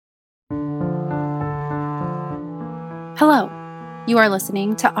Hello, you are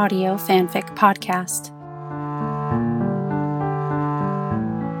listening to Audio Fanfic Podcast.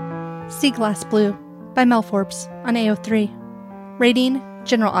 Sea Glass Blue by Mel Forbes on AO3. Rating,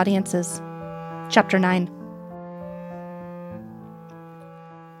 General Audiences. Chapter 9.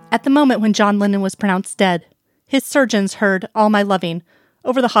 At the moment when John Lennon was pronounced dead, his surgeons heard All My Loving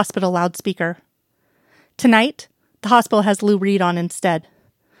over the hospital loudspeaker. Tonight, the hospital has Lou Reed on instead.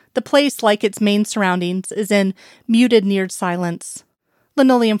 The place, like its main surroundings, is in muted near silence.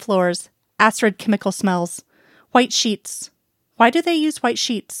 Linoleum floors, acrid chemical smells, white sheets. Why do they use white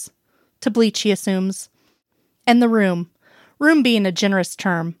sheets? To bleach, he assumes. And the room being a generous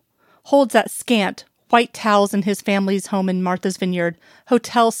term, holds that scant, white towels in his family's home in Martha's Vineyard,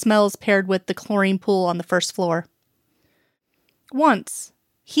 hotel smells paired with the chlorine pool on the first floor. Once,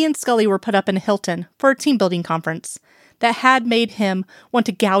 he and Scully were put up in a Hilton for a team-building conference that had made him want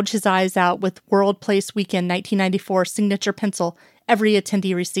to gouge his eyes out with World Place Weekend 1994 signature pencil every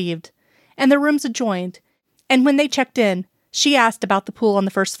attendee received. And the rooms adjoined, and when they checked in, she asked about the pool on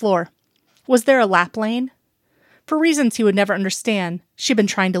the first floor. Was there a lap lane? For reasons he would never understand, she'd been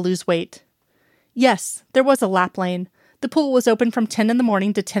trying to lose weight. Yes, there was a lap lane. The pool was open from 10 in the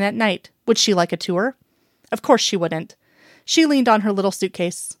morning to 10 at night. Would she like a tour? Of course she wouldn't. She leaned on her little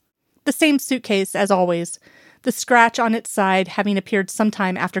suitcase. The same suitcase, as always, the scratch on its side having appeared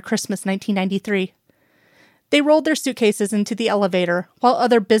sometime after Christmas 1993. They rolled their suitcases into the elevator while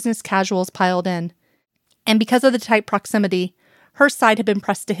other business casuals piled in. And because of the tight proximity, her side had been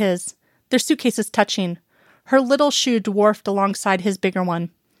pressed to his, their suitcases touching, her little shoe dwarfed alongside his bigger one.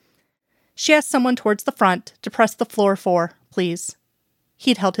 She asked someone towards the front to press the floor 4, please.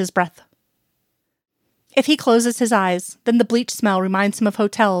 He'd held his breath. If he closes his eyes, then the bleach smell reminds him of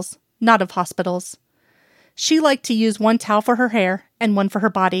hotels, not of hospitals. She liked to use one towel for her hair and one for her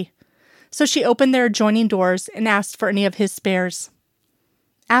body, so she opened their adjoining doors and asked for any of his spares.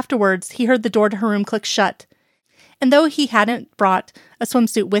 Afterwards, he heard the door to her room click shut, and though he hadn't brought a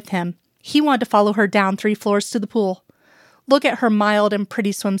swimsuit with him, he wanted to follow her down 3 floors to the pool. Look at her mild and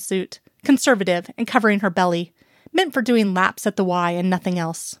pretty swimsuit, conservative and covering her belly, meant for doing laps at the Y and nothing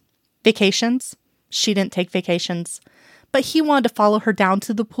else. Vacations? She didn't take vacations. But he wanted to follow her down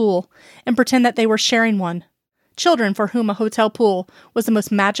to the pool and pretend that they were sharing one. Children for whom a hotel pool was the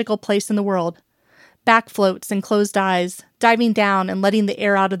most magical place in the world. Back floats and closed eyes, diving down and letting the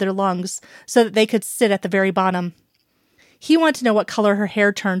air out of their lungs so that they could sit at the very bottom. He wanted to know what color her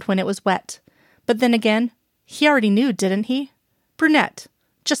hair turned when it was wet. But then again, he already knew, didn't he? Brunette,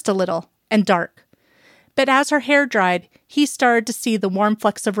 just a little, and dark. But as her hair dried, he started to see the warm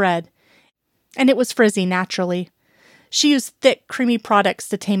flecks of red, and it was frizzy naturally. She used thick, creamy products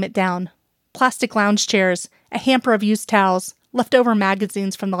to tame it down. Plastic lounge chairs, a hamper of used towels, leftover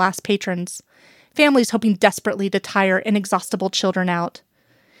magazines from the last patrons. Families hoping desperately to tire inexhaustible children out.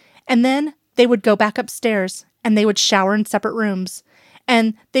 And then they would go back upstairs, and they would shower in separate rooms,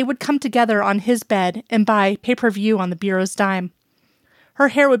 and they would come together on his bed and buy pay-per-view on the bureau's dime. Her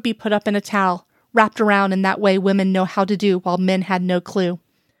hair would be put up in a towel, wrapped around in that way women know how to do while men had no clue.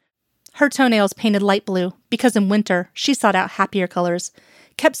 Her toenails painted light blue, because in winter she sought out happier colors,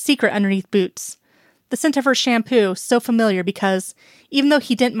 kept secret underneath boots. The scent of her shampoo, so familiar because, even though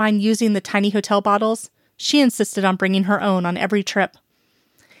he didn't mind using the tiny hotel bottles, she insisted on bringing her own on every trip.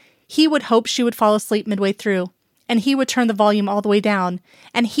 He would hope she would fall asleep midway through, and he would turn the volume all the way down,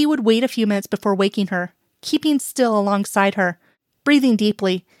 and he would wait a few minutes before waking her, keeping still alongside her, breathing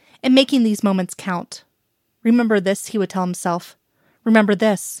deeply, and making these moments count. Remember this, he would tell himself. Remember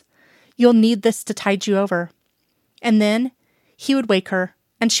this. You'll need this to tide you over. And then he would wake her,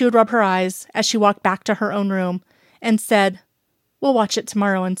 and she would rub her eyes as she walked back to her own room and said, "We'll watch it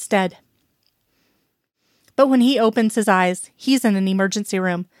tomorrow instead." But when he opens his eyes, he's in an emergency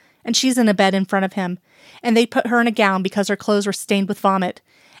room, and she's in a bed in front of him, and they put her in a gown because her clothes were stained with vomit,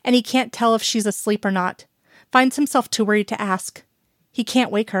 and he can't tell if she's asleep or not. Finds himself too worried to ask. He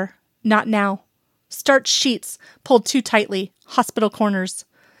can't wake her. Not now. Starched sheets pulled too tightly, hospital corners.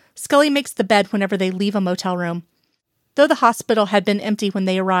 Scully makes the bed whenever they leave a motel room. Though the hospital had been empty when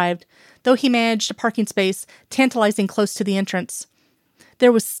they arrived, though he managed a parking space tantalizing close to the entrance,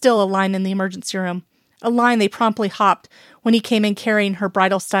 there was still a line in the emergency room, a line they promptly hopped when he came in carrying her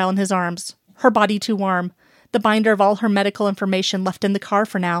bridal style in his arms, her body too warm, the binder of all her medical information left in the car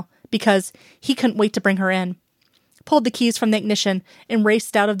for now, because he couldn't wait to bring her in. Pulled the keys from the ignition and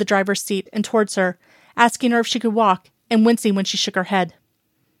raced out of the driver's seat and towards her, asking her if she could walk and wincing when she shook her head.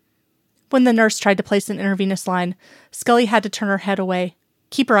 When the nurse tried to place an intravenous line, Scully had to turn her head away,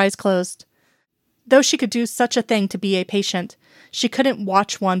 keep her eyes closed. Though she could do such a thing to be a patient, she couldn't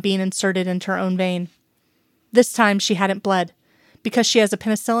watch one being inserted into her own vein. This time she hadn't bled. Because she has a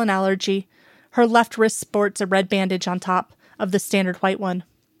penicillin allergy, her left wrist sports a red bandage on top of the standard white one.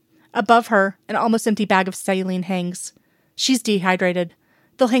 Above her, an almost empty bag of saline hangs. She's dehydrated.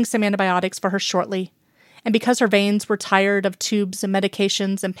 They'll hang some antibiotics for her shortly. And because her veins were tired of tubes and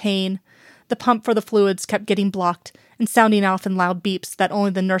medications and pain, the pump for the fluids kept getting blocked and sounding off in loud beeps that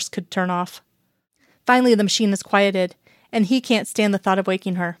only the nurse could turn off. Finally, the machine is quieted, and he can't stand the thought of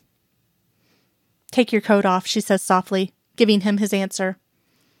waking her. "Take your coat off," she says softly, giving him his answer.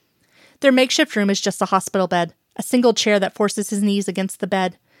 Their makeshift room is just a hospital bed, a single chair that forces his knees against the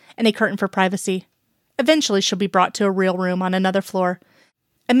bed, and a curtain for privacy. Eventually she'll be brought to a real room on another floor,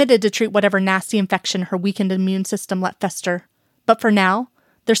 admitted to treat whatever nasty infection her weakened immune system let fester. But for now,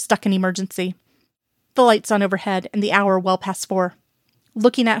 they're stuck in emergency. The light's on overhead, and the hour well past 4.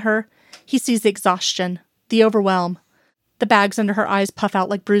 Looking at her, he sees the exhaustion, the overwhelm. The bags under her eyes puff out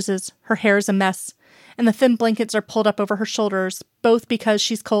like bruises, her hair is a mess, and the thin blankets are pulled up over her shoulders, both because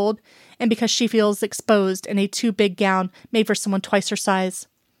she's cold and because she feels exposed in a too big gown made for someone twice her size.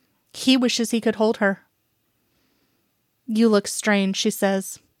 He wishes he could hold her. "You look strange," she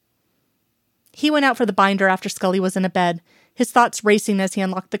says. He went out for the binder after Scully was in a bed, his thoughts racing as he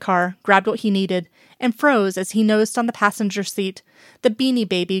unlocked the car, grabbed what he needed, and froze as he noticed on the passenger seat the Beanie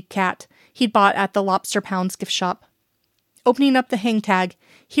Baby cat he'd bought at the Lobster Pound's gift shop. Opening up the hang tag,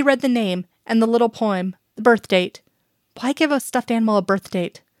 he read the name and the little poem, the birth date. Why give a stuffed animal a birth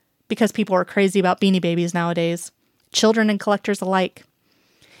date? Because people are crazy about Beanie Babies nowadays. Children and collectors alike.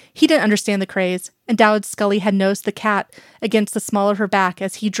 He didn't understand the craze, and doubted Scully had noticed the cat against the small of her back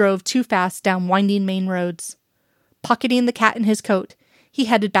as he drove too fast down winding main roads. Pocketing the cat in his coat, he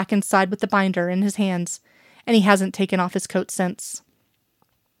headed back inside with the binder in his hands, and he hasn't taken off his coat since.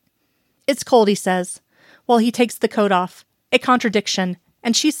 "It's cold," he says, while he takes the coat off, a contradiction,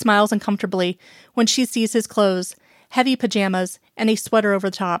 and she smiles uncomfortably when she sees his clothes, heavy pajamas, and a sweater over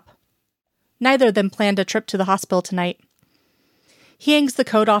the top. Neither of them planned a trip to the hospital tonight. He hangs the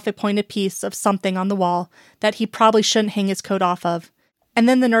coat off a pointed piece of something on the wall that he probably shouldn't hang his coat off of, and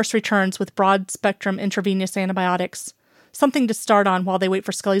then the nurse returns with broad-spectrum intravenous antibiotics, something to start on while they wait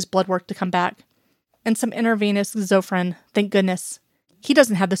for Scully's blood work to come back, and some intravenous Zofran, thank goodness. He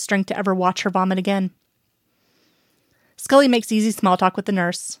doesn't have the strength to ever watch her vomit again. Scully makes easy small talk with the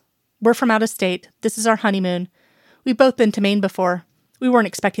nurse. "We're from out of state. This is our honeymoon. We've both been to Maine before. We weren't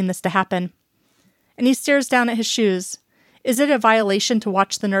expecting this to happen." And he stares down at his shoes. Is it a violation to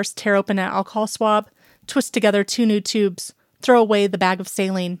watch the nurse tear open an alcohol swab, twist together 2 new tubes, throw away the bag of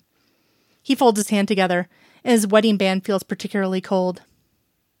saline? He folds his hand together, and his wedding band feels particularly cold.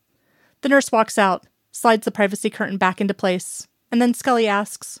 The nurse walks out, slides the privacy curtain back into place, and then Scully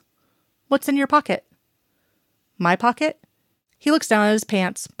asks, "What's in your pocket?" "My pocket?" He looks down at his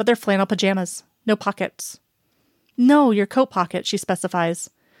pants, but they're flannel pajamas. No pockets. "No, your coat pocket," she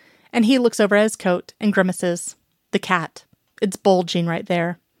specifies. And he looks over at his coat and grimaces. The cat. It's bulging right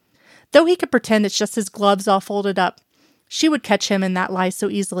there. Though he could pretend it's just his gloves all folded up, she would catch him in that lie so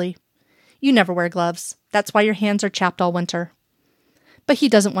easily. You never wear gloves. That's why your hands are chapped all winter. But he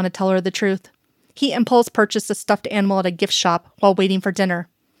doesn't want to tell her the truth. He impulse purchased a stuffed animal at a gift shop while waiting for dinner.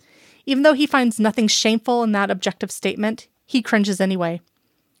 Even though he finds nothing shameful in that objective statement, he cringes anyway.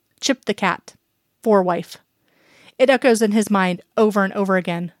 Chip the cat. For wife. It echoes in his mind over and over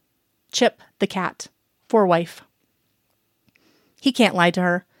again. Chip the cat. For wife. He can't lie to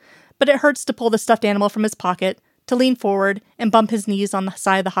her, but it hurts to pull the stuffed animal from his pocket, to lean forward and bump his knees on the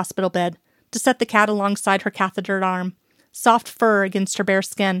side of the hospital bed, to set the cat alongside her cathetered arm, soft fur against her bare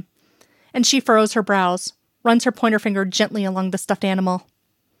skin. And she furrows her brows, runs her pointer finger gently along the stuffed animal.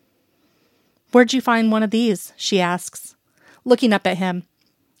 "Where'd you find one of these?" she asks, looking up at him.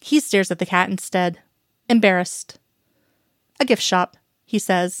 He stares at the cat instead, embarrassed. "A gift shop," he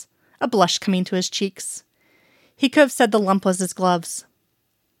says, a blush coming to his cheeks. He could have said the lump was his gloves.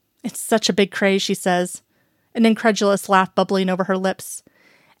 "It's such a big craze," she says, an incredulous laugh bubbling over her lips.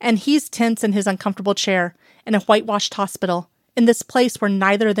 And he's tense in his uncomfortable chair, in a whitewashed hospital, in this place where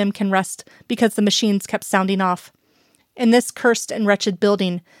neither of them can rest because the machines kept sounding off. In this cursed and wretched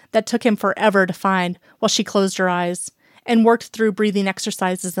building that took him forever to find while she closed her eyes, and worked through breathing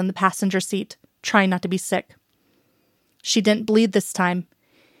exercises in the passenger seat, trying not to be sick. She didn't bleed this time.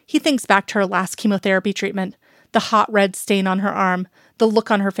 He thinks back to her last chemotherapy treatment, the hot red stain on her arm, the look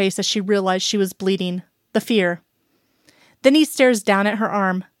on her face as she realized she was bleeding, the fear. Then he stares down at her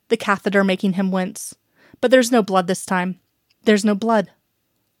arm, the catheter making him wince. But there's no blood this time. There's no blood.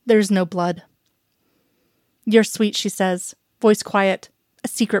 There's no blood. "You're sweet," she says, voice quiet, a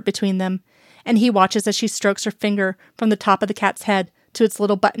secret between them, and he watches as she strokes her finger from the top of the cat's head to its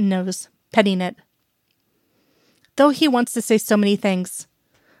little button nose, petting it. though he wants to say so many things.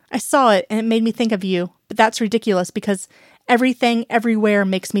 I saw it and it made me think of you, but that's ridiculous because everything everywhere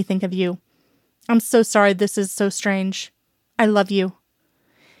makes me think of you. I'm so sorry this is so strange. I love you.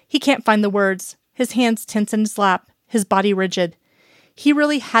 He can't find the words, his hands tense in his lap, his body rigid. He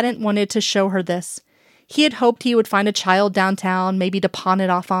really hadn't wanted to show her this. He had hoped he would find a child downtown, maybe to pawn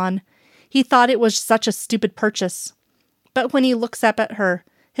it off on. He thought it was such a stupid purchase. But when he looks up at her,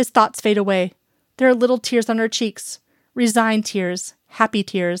 his thoughts fade away. There are little tears on her cheeks, resigned tears, happy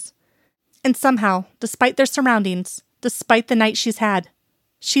tears. And somehow, despite their surroundings, despite the night she's had,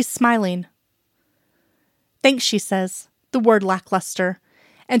 she's smiling. Thanks, she says, the word lackluster,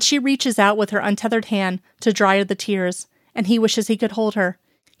 and she reaches out with her untethered hand to dry the tears, and he wishes he could hold her.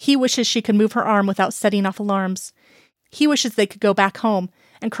 He wishes she could move her arm without setting off alarms. He wishes they could go back home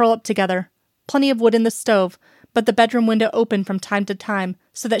and curl up together. Plenty of wood in the stove, but the bedroom window open from time to time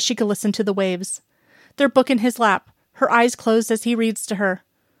so that she could listen to the waves. Their book in his lap, her eyes closed as he reads to her.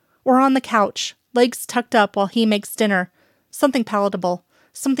 Or on the couch, legs tucked up while he makes dinner. Something palatable,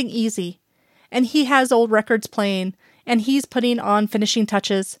 something easy. And he has old records playing, and he's putting on finishing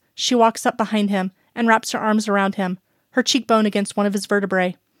touches. She walks up behind him and wraps her arms around him, her cheekbone against one of his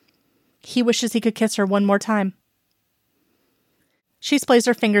vertebrae. He wishes he could kiss her one more time. She splays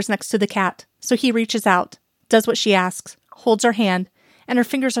her fingers next to the cat, so he reaches out, does what she asks, holds her hand, and her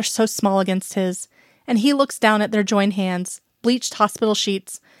fingers are so small against his, and he looks down at their joined hands, bleached hospital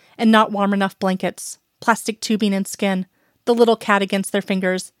sheets, and not warm enough blankets, plastic tubing and skin, the little cat against their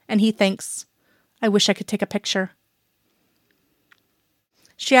fingers, and he thinks, I wish I could take a picture.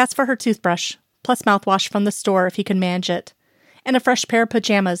 She asks for her toothbrush, plus mouthwash from the store if he could manage it, and a fresh pair of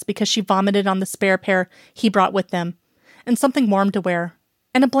pajamas because she vomited on the spare pair he brought with them, and something warm to wear,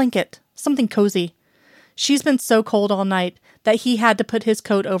 and a blanket, something cozy. She's been so cold all night that he had to put his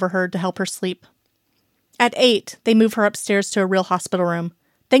coat over her to help her sleep. At 8, they move her upstairs to a real hospital room,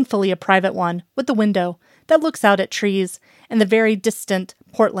 thankfully a private one, with a window that looks out at trees and the very distant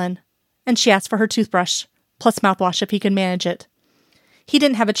Portland, and she asks for her toothbrush, plus mouthwash if he could manage it. He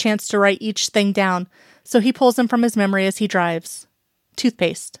didn't have a chance to write each thing down, so he pulls them from his memory as he drives.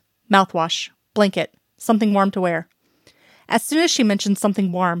 Toothpaste, mouthwash, blanket, something warm to wear. As soon as she mentioned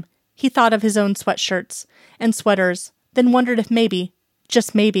something warm, he thought of his own sweatshirts and sweaters, then wondered if maybe,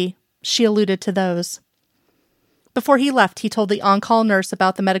 just maybe, she alluded to those. Before he left, he told the on-call nurse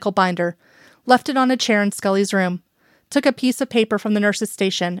about the medical binder, left it on a chair in Scully's room, took a piece of paper from the nurse's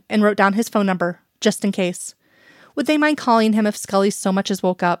station, and wrote down his phone number, just in case. Would they mind calling him if Scully so much as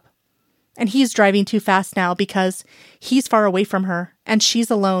woke up? And he's driving too fast now because he's far away from her, and she's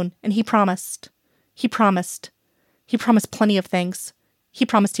alone, and he promised. He promised plenty of things. He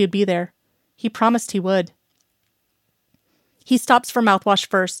promised he would be there. He promised he would. He stops for mouthwash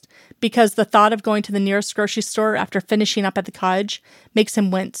first, because the thought of going to the nearest grocery store after finishing up at the cottage makes him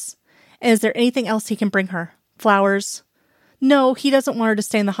wince. And is there anything else he can bring her? Flowers? No, he doesn't want her to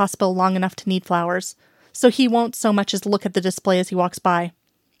stay in the hospital long enough to need flowers, so he won't so much as look at the display as he walks by.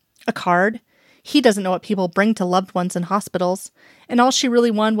 A card? He doesn't know what people bring to loved ones in hospitals, and all she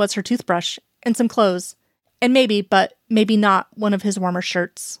really wanted was her toothbrush and some clothes, and maybe, but maybe not, one of his warmer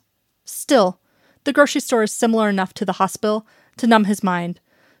shirts. Still, the grocery store is similar enough to the hospital to numb his mind,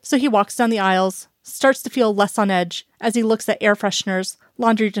 so he walks down the aisles, starts to feel less on edge as he looks at air fresheners,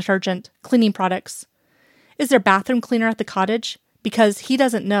 laundry detergent, cleaning products. Is there bathroom cleaner at the cottage? Because he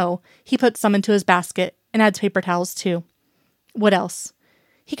doesn't know, he puts some into his basket and adds paper towels too. What else?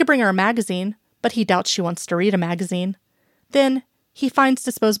 He could bring her a magazine, but he doubts she wants to read a magazine. Then he finds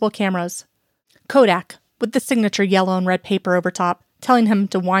disposable cameras. Kodak, with the signature yellow and red paper over top, telling him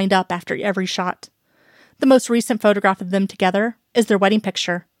to wind up after every shot. The most recent photograph of them together is their wedding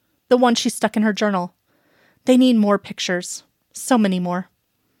picture, the one she stuck in her journal. They need more pictures. So many more.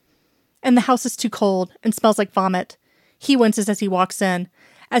 And the house is too cold and smells like vomit. He winces as he walks in,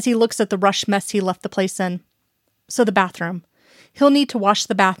 as he looks at the rush mess he left the place in. So the bathroom. He'll need to wash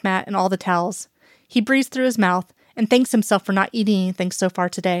the bath mat and all the towels. He breathes through his mouth and thanks himself for not eating anything so far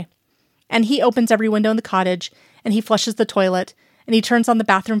today. And he opens every window in the cottage, and he flushes the toilet, and he turns on the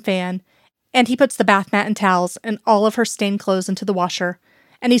bathroom fan, and he puts the bath mat and towels and all of her stained clothes into the washer,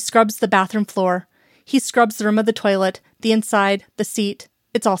 and he scrubs the bathroom floor. He scrubs the rim of the toilet, the inside, the seat.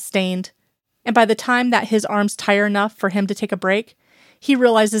 It's all stained. And by the time that his arms tire enough for him to take a break, he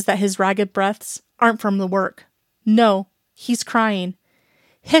realizes that his ragged breaths aren't from the work. No, he's crying,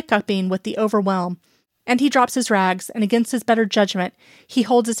 hiccuping with the overwhelm. And he drops his rags, and against his better judgment, he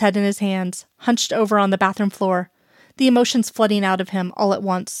holds his head in his hands, hunched over on the bathroom floor, the emotions flooding out of him all at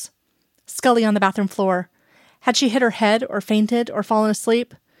once. Scully on the bathroom floor. Had she hit her head or fainted or fallen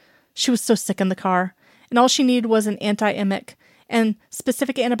asleep? She was so sick in the car, and all she needed was an anti-emetic and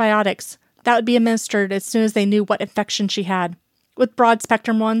specific antibiotics that would be administered as soon as they knew what infection she had. With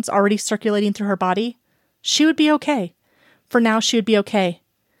broad-spectrum ones already circulating through her body, she would be okay. For now, she would be okay.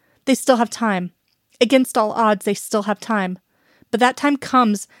 They still have time. Against all odds, they still have time. But that time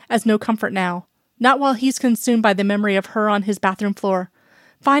comes as no comfort now. Not while he's consumed by the memory of her on his bathroom floor,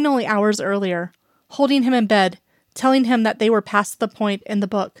 fine only hours earlier, holding him in bed, telling him that they were past the point in the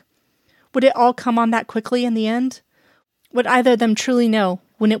book. Would it all come on that quickly in the end? Would either of them truly know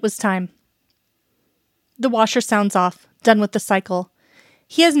when it was time? The washer sounds off, done with the cycle.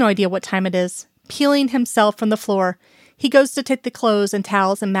 He has no idea what time it is. Peeling himself from the floor, he goes to take the clothes and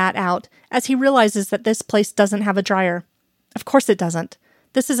towels and mat out as he realizes that this place doesn't have a dryer. Of course it doesn't.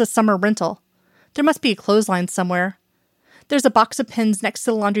 This is a summer rental. There must be a clothesline somewhere. There's a box of pins next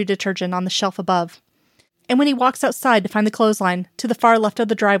to the laundry detergent on the shelf above. And when he walks outside to find the clothesline, to the far left of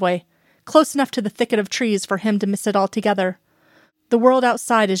the driveway, close enough to the thicket of trees for him to miss it altogether, the world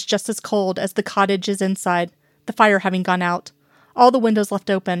outside is just as cold as the cottage is inside, the fire having gone out, all the windows left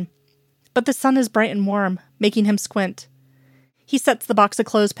open. But the sun is bright and warm, making him squint. He sets the box of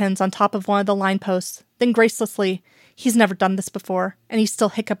clothespins on top of one of the line posts, then gracelessly, he's never done this before, and he's still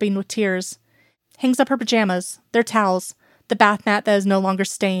hiccuping with tears, hangs up her pajamas, their towels, the bath mat that is no longer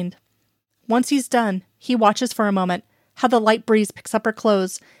stained. Once he's done, he watches for a moment how the light breeze picks up her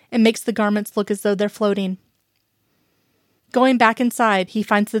clothes and makes the garments look as though they're floating. Going back inside, he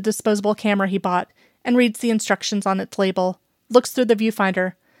finds the disposable camera he bought and reads the instructions on its label, looks through the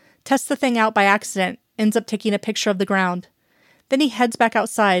viewfinder, tests the thing out by accident, ends up taking a picture of the ground. Then he heads back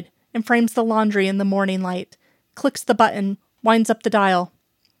outside and frames the laundry in the morning light, clicks the button, winds up the dial.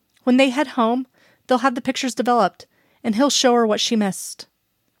 When they head home, they'll have the pictures developed, and he'll show her what she missed.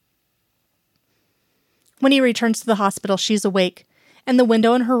 When he returns to the hospital, she's awake, and the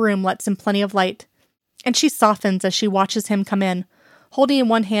window in her room lets in plenty of light, and she softens as she watches him come in, holding in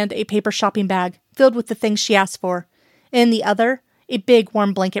one hand a paper shopping bag filled with the things she asked for, and in the other, a big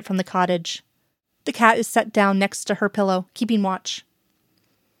warm blanket from the cottage. The cat is set down next to her pillow, keeping watch.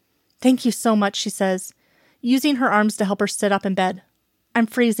 "Thank you so much," she says, using her arms to help her sit up in bed. "I'm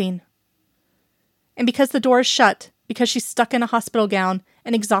freezing." And because the door is shut, because she's stuck in a hospital gown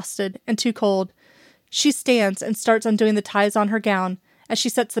and exhausted and too cold, she stands and starts undoing the ties on her gown as she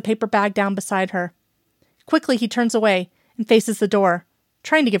sets the paper bag down beside her. Quickly he turns away and faces the door,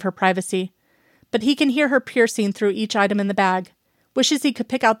 trying to give her privacy, but he can hear her piercing through each item in the bag, wishes he could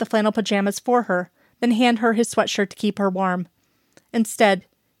pick out the flannel pajamas for her, then hand her his sweatshirt to keep her warm. Instead,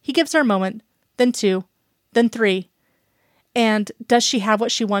 he gives her a moment, then 2, then 3, and does she have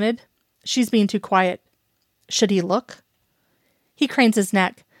what she wanted? She's being too quiet. Should he look? He cranes his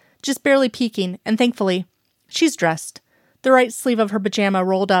neck, just barely peeking, and thankfully, she's dressed, the right sleeve of her pajama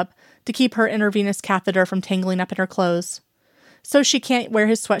rolled up to keep her intravenous catheter from tangling up in her clothes. So she can't wear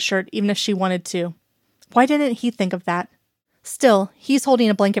his sweatshirt even if she wanted to. Why didn't he think of that? Still, he's holding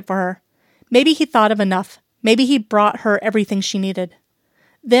a blanket for her. Maybe he thought of enough. Maybe he brought her everything she needed.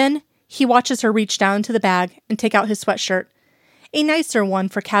 Then, he watches her reach down into the bag and take out his sweatshirt. A nicer one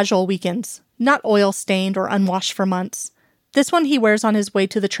for casual weekends, not oil-stained or unwashed for months. This one he wears on his way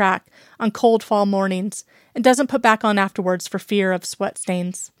to the track on cold fall mornings and doesn't put back on afterwards for fear of sweat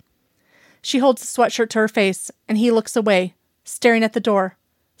stains. She holds the sweatshirt to her face, and he looks away, staring at the door,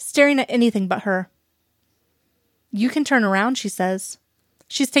 staring at anything but her. "You can turn around," she says.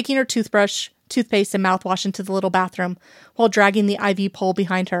 She's taking her toothbrush, toothpaste, and mouthwash into the little bathroom while dragging the IV pole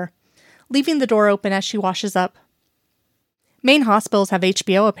behind her, leaving the door open as she washes up. Maine hospitals have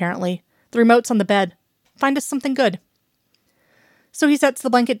HBO, apparently. The remote's on the bed. Find us something good. So he sets the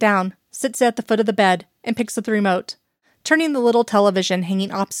blanket down, sits at the foot of the bed, and picks up the remote, turning the little television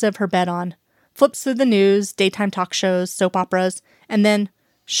hanging opposite of her bed on, flips through the news, daytime talk shows, soap operas, and then,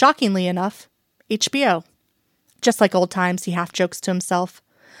 shockingly enough, HBO. Just like old times, he half jokes to himself.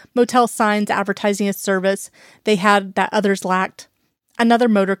 Motel signs advertising a service they had that others lacked. Another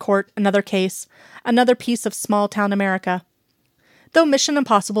motor court, another case, another piece of small-town America. Though Mission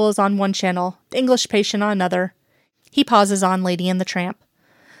Impossible is on one channel, The English Patient on another, he pauses on Lady and the Tramp.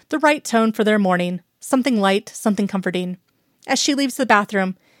 The right tone for their morning, something light, something comforting. As she leaves the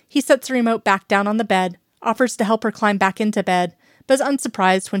bathroom, he sets the remote back down on the bed, offers to help her climb back into bed, but is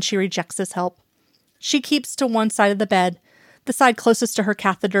unsurprised when she rejects his help. She keeps to one side of the bed, the side closest to her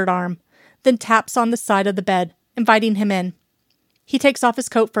cathetered arm, then taps on the side of the bed, inviting him in. He takes off his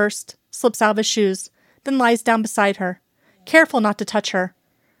coat first, slips out of his shoes, then lies down beside her, careful not to touch her.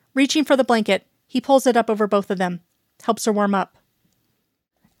 Reaching for the blanket, he pulls it up over both of them, helps her warm up.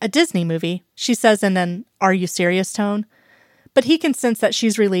 "A Disney movie," she says in an "are you serious" tone, but he can sense that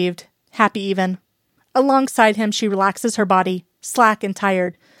she's relieved, happy even. Alongside him, she relaxes her body, slack and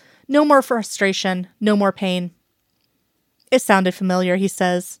tired. No more frustration, no more pain. It sounded familiar, he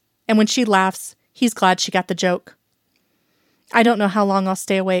says, and when she laughs, he's glad she got the joke. I don't know how long I'll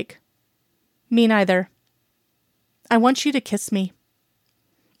stay awake. Me neither. I want you to kiss me.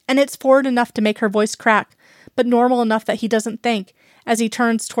 And it's forward enough to make her voice crack, but normal enough that he doesn't think, as he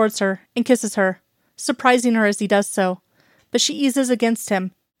turns towards her and kisses her, surprising her as he does so. But she eases against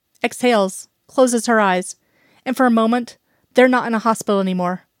him, exhales, closes her eyes, and for a moment, they're not in a hospital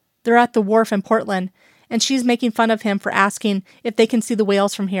anymore. They're at the wharf in Portland, and she's making fun of him for asking if they can see the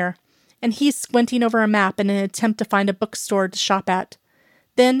whales from here, and he's squinting over a map in an attempt to find a bookstore to shop at.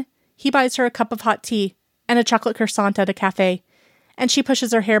 Then, he buys her a cup of hot tea and a chocolate croissant at a cafe, and she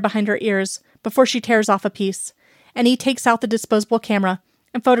pushes her hair behind her ears before she tears off a piece, and he takes out the disposable camera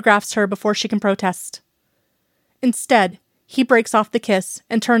and photographs her before she can protest. Instead, he breaks off the kiss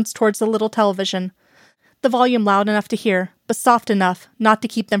and turns towards the little television, the volume loud enough to hear, but soft enough not to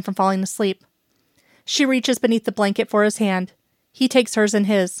keep them from falling asleep. She reaches beneath the blanket for his hand. He takes hers in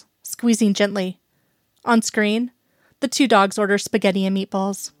his, squeezing gently. On screen, the two dogs order spaghetti and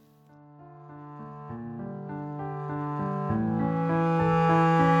meatballs.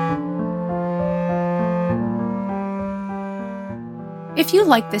 If you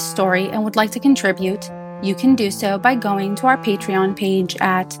like this story and would like to contribute, you can do so by going to our Patreon page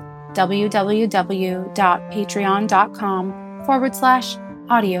at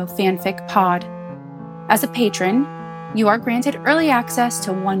www.patreon.com/audiofanficpod. As a patron, you are granted early access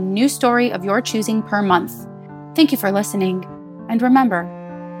to one new story of your choosing per month. Thank you for listening, and remember,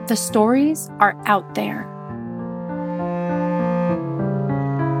 the stories are out there.